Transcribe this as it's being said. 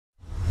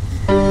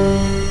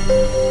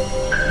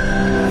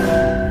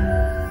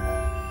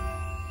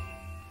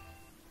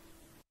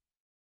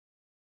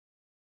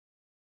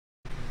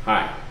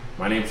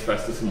name is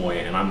Festus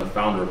Amoye, and I'm the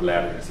founder of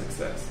Laddering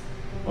Success.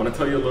 I want to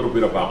tell you a little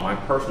bit about my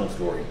personal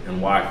story and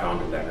why I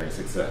founded Laddering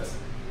Success.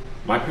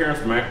 My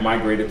parents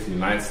migrated to the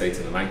United States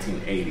in the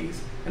 1980s,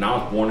 and I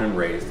was born and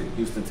raised in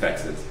Houston,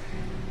 Texas,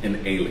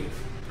 in LYS.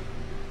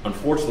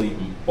 Unfortunately,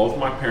 both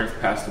my parents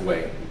passed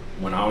away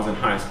when I was in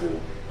high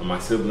school, and my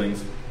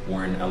siblings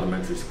were in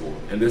elementary school,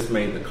 and this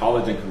made the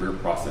college and career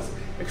process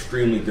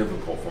extremely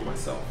difficult for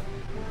myself.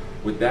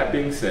 With that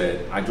being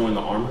said, I joined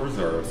the Army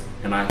Reserves,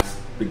 and I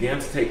began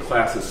to take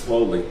classes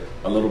slowly,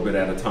 a little bit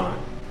at a time.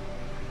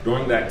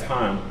 During that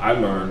time, I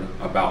learned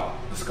about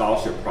the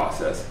scholarship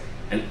process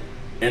and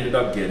ended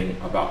up getting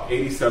about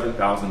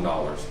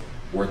 $87,000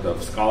 worth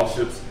of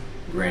scholarships,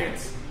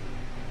 grants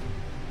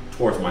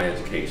towards my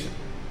education.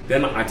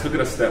 Then I took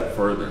it a step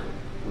further.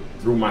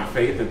 Through my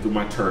faith and through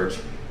my church,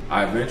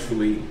 I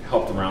eventually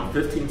helped around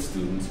 15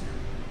 students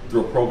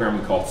through a program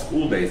we called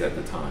School Days at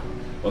the time.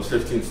 Those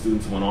 15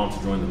 students went on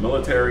to join the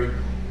military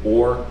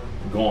or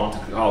go on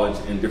to college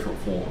in different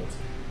forms.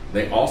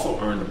 They also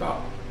earned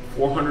about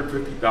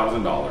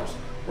 $450,000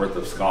 worth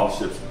of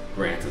scholarships,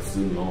 grants, and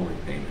student loan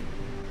repayment.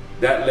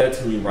 That led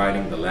to me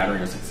writing the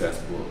Laddering Success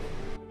book.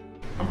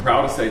 I'm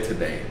proud to say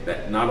today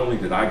that not only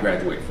did I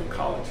graduate from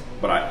college,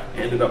 but I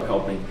ended up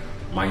helping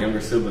my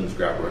younger siblings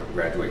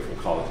graduate from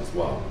college as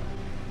well.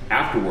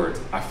 Afterwards,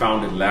 I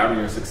founded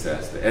Laddering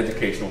Success, the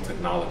educational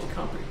technology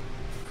company.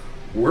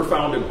 We're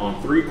founded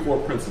on 3 core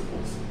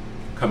principles: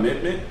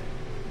 commitment,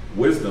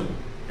 wisdom,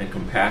 and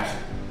compassion.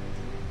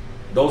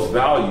 Those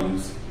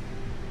values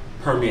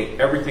permeate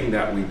everything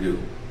that we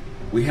do.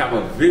 We have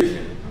a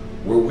vision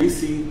where we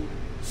see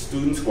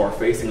students who are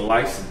facing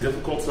life's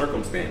difficult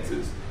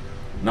circumstances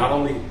not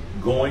only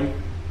going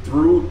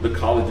through the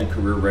college and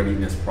career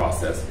readiness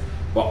process,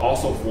 but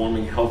also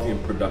forming healthy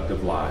and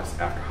productive lives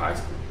after high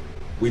school.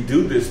 We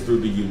do this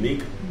through the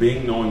unique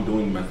being, knowing,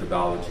 doing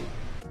methodology.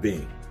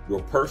 Being.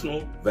 Your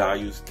personal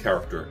values,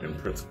 character, and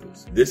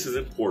principles. This is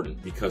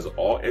important because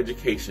all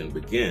education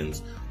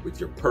begins with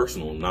your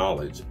personal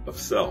knowledge of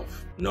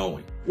self,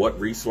 knowing what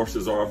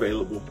resources are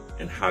available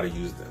and how to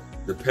use them.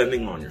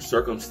 Depending on your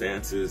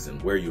circumstances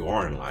and where you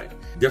are in life,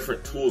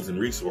 different tools and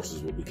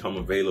resources will become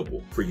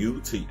available for you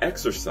to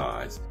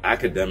exercise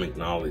academic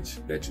knowledge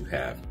that you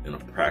have in a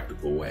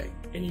practical way.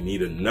 And you need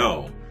to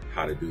know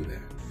how to do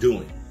that.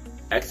 Doing.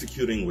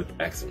 Executing with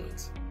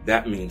excellence.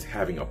 That means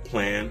having a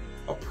plan,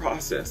 a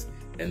process,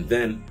 and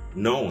then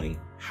knowing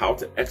how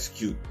to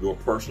execute your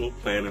personal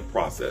plan and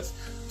process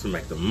to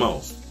make the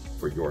most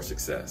for your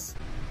success.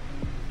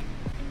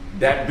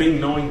 That being,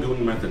 knowing,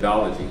 doing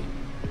methodology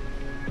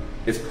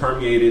is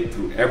permeated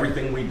through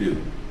everything we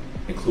do,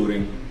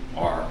 including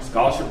our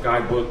scholarship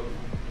guidebook,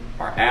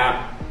 our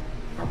app,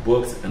 our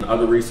books, and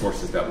other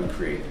resources that we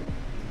created.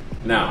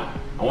 Now,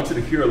 I want you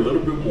to hear a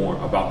little bit more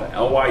about the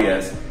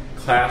LYS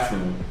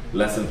Classroom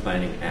Lesson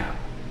Planning app.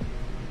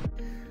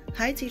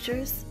 Hi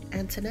teachers,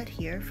 Antoinette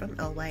here from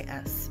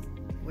LYS.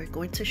 We're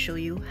going to show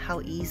you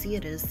how easy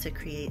it is to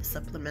create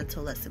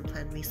supplemental lesson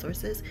plan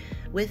resources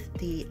with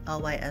the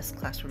LYS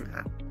Classroom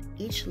app.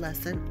 Each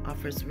lesson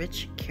offers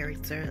rich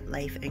character,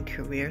 life, and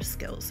career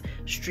skills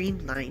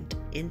streamlined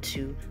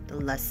into the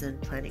lesson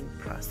planning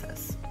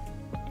process.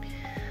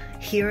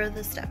 Here are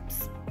the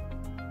steps.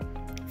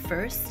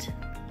 First,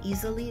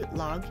 easily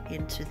log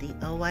into the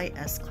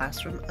LYS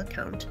Classroom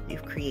account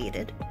you've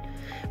created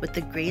with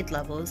the grade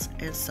levels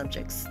and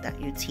subjects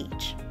that you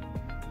teach.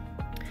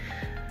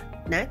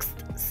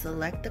 Next,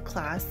 select the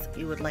class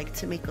you would like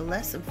to make a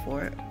lesson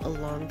for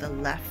along the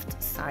left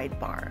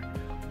sidebar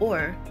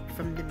or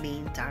from the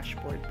main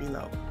dashboard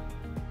below.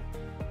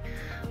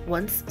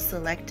 Once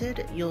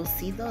selected, you'll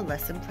see the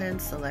lesson plan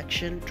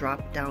selection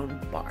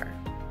drop-down bar.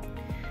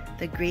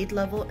 The grade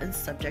level and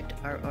subject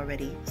are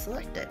already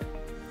selected.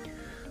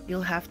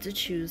 You'll have to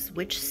choose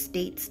which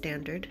state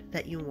standard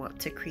that you want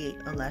to create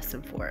a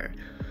lesson for,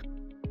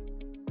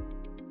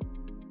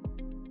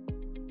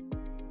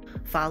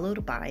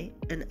 followed by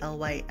an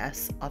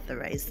LYS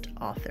authorized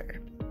author.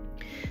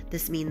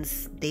 This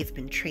means they've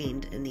been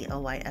trained in the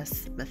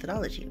LYS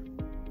methodology.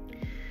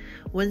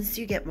 Once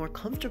you get more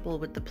comfortable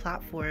with the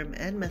platform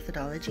and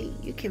methodology,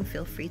 you can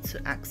feel free to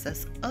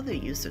access other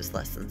users'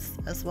 lessons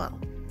as well.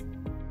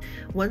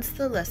 Once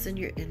the lesson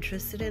you're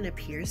interested in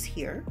appears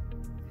here,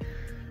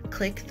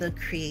 click the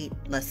Create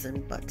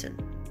Lesson button.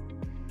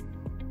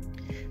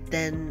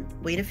 Then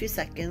wait a few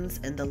seconds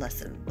and the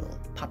lesson will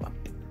pop up.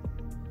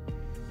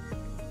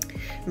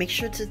 Make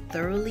sure to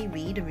thoroughly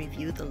read and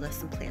review the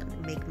lesson plan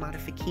and make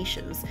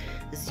modifications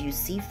as you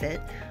see fit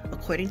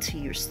according to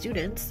your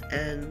students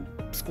and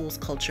school's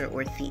culture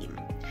or theme.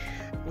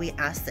 We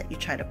ask that you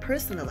try to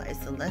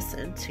personalize the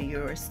lesson to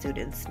your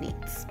students'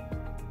 needs.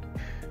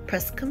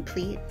 Press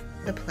Complete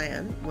the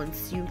plan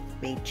once you've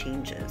made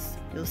changes.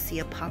 You'll see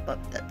a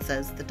pop-up that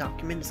says the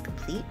document is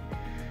complete,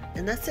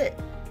 and that's it.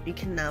 You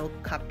can now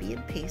copy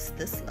and paste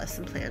this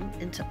lesson plan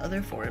into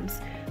other forms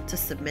to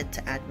submit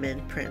to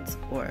admin, print,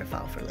 or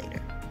file for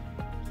later.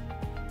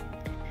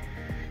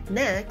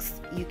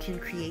 Next, you can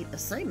create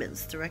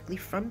assignments directly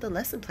from the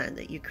lesson plan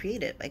that you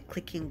created by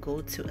clicking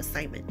Go to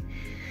Assignment.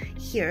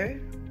 Here,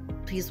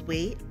 Please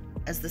wait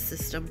as the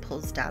system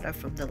pulls data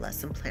from the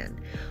lesson plan.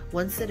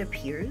 Once it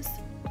appears,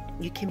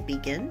 you can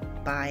begin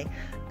by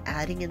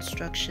adding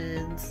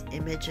instructions,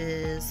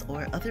 images,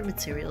 or other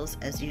materials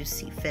as you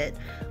see fit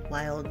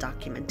while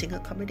documenting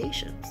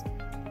accommodations.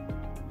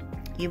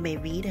 You may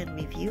read and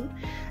review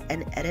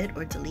and edit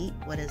or delete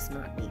what is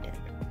not needed.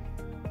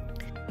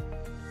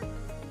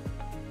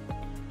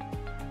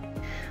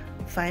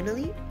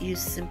 Finally, you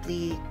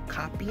simply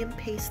copy and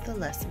paste the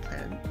lesson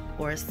plan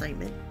or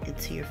assignment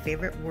into your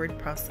favorite word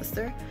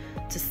processor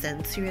to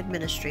send to your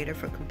administrator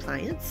for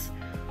compliance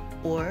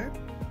or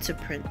to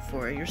print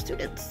for your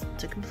students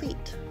to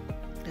complete.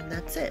 And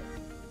that's it.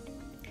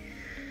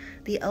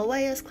 The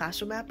LYS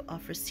Classroom app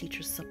offers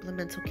teachers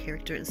supplemental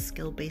character and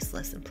skill-based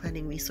lesson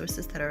planning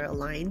resources that are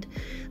aligned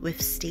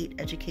with state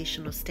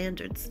educational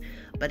standards,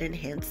 but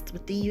enhanced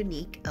with the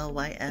unique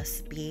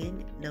LYS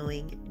being,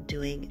 knowing,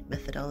 doing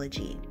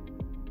methodology.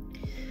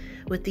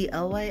 With the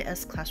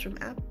LYS Classroom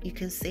app, you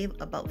can save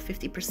about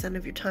 50%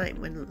 of your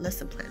time when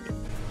lesson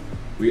planning.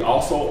 We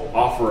also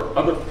offer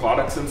other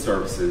products and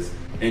services,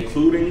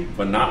 including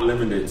but not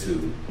limited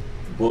to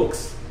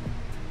books,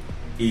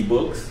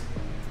 ebooks,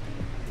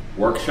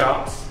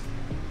 workshops,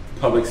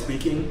 public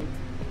speaking,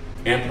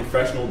 and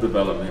professional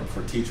development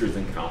for teachers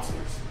and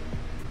counselors.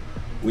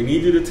 We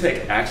need you to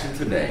take action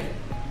today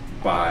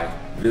by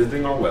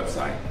visiting our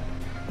website,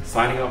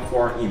 signing up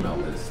for our email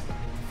list,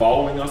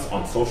 following us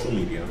on social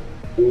media,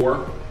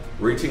 or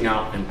reaching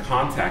out and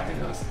contacting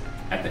us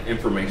at the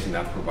information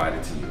that's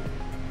provided to you.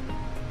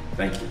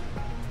 Thank you.